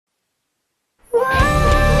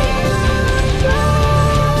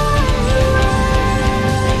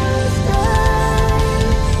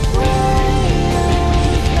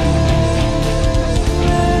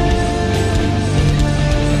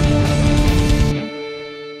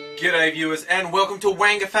G'day viewers and welcome to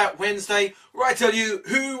WAINGAFAT Wednesday, where I tell you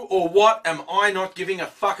who or what am I not giving a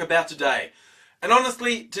fuck about today. And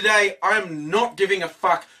honestly, today I am not giving a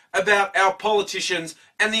fuck about our politicians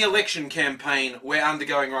and the election campaign we're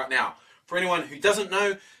undergoing right now. For anyone who doesn't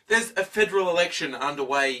know, there's a federal election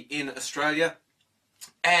underway in Australia.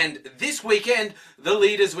 And this weekend, the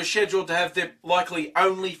leaders were scheduled to have their likely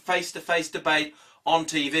only face-to-face debate on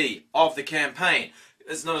TV of the campaign.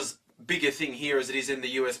 It's not as big a thing here as it is in the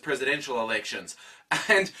US presidential elections.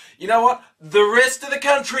 And you know what? The rest of the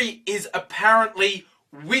country is apparently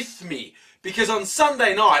with me. Because on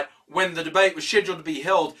Sunday night, when the debate was scheduled to be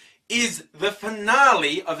held, is the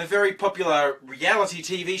finale of a very popular reality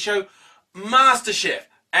TV show, Masterchef.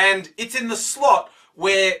 And it's in the slot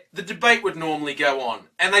where the debate would normally go on.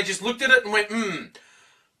 And they just looked at it and went,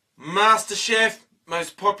 Masterchef,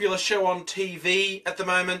 most popular show on TV at the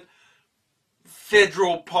moment.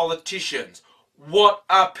 Federal politicians. What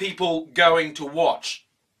are people going to watch?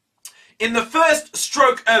 In the first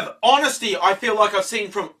stroke of honesty I feel like I've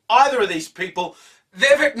seen from either of these people,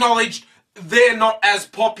 they've acknowledged they're not as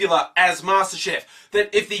popular as Masterchef.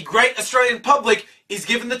 That if the great Australian public is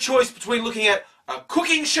given the choice between looking at a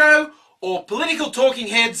cooking show or political talking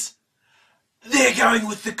heads, they're going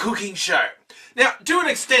with the cooking show. Now, to an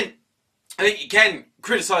extent, I think you can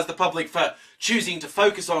criticise the public for choosing to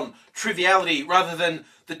focus on triviality rather than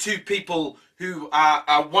the two people who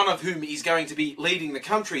are one of whom is going to be leading the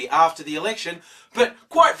country after the election. But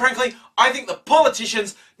quite frankly, I think the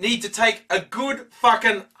politicians need to take a good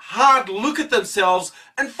fucking hard look at themselves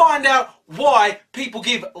and find out why people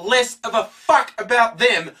give less of a fuck about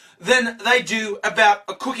them than they do about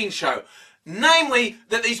a cooking show. Namely,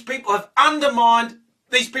 that these people have undermined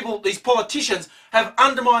these politicians have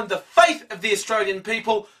undermined the faith of the Australian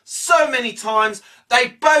people so many times.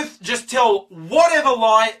 They both just tell whatever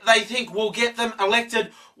lie they think will get them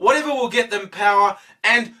elected, whatever will get them power,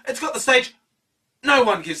 and it's got the stage no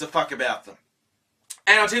one gives a fuck about them.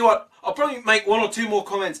 And I'll tell you what, I'll probably make one or two more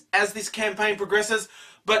comments as this campaign progresses,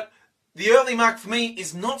 but the early mark for me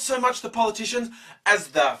is not so much the politicians as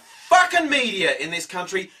the fucking media in this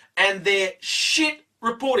country and their shit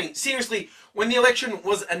reporting. Seriously, when the election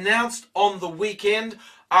was announced on the weekend,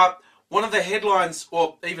 one of the headlines,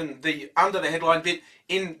 or even the under the headline bit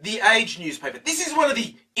in the Age newspaper, this is one of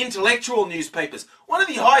the intellectual newspapers, one of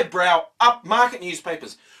the highbrow, upmarket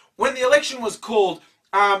newspapers. When the election was called,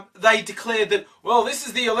 they declared that, well, this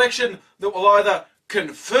is the election that will either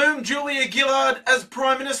confirm Julia Gillard as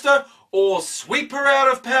Prime Minister or sweep her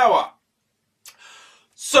out of power.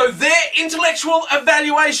 So their intellectual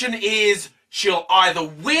evaluation is she'll either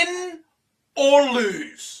win or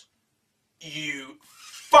lose. You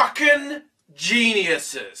fucking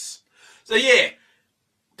geniuses. So yeah,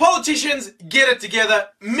 politicians, get it together.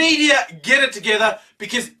 Media, get it together.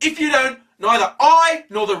 Because if you don't, neither I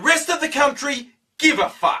nor the rest of the country give a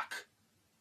fuck.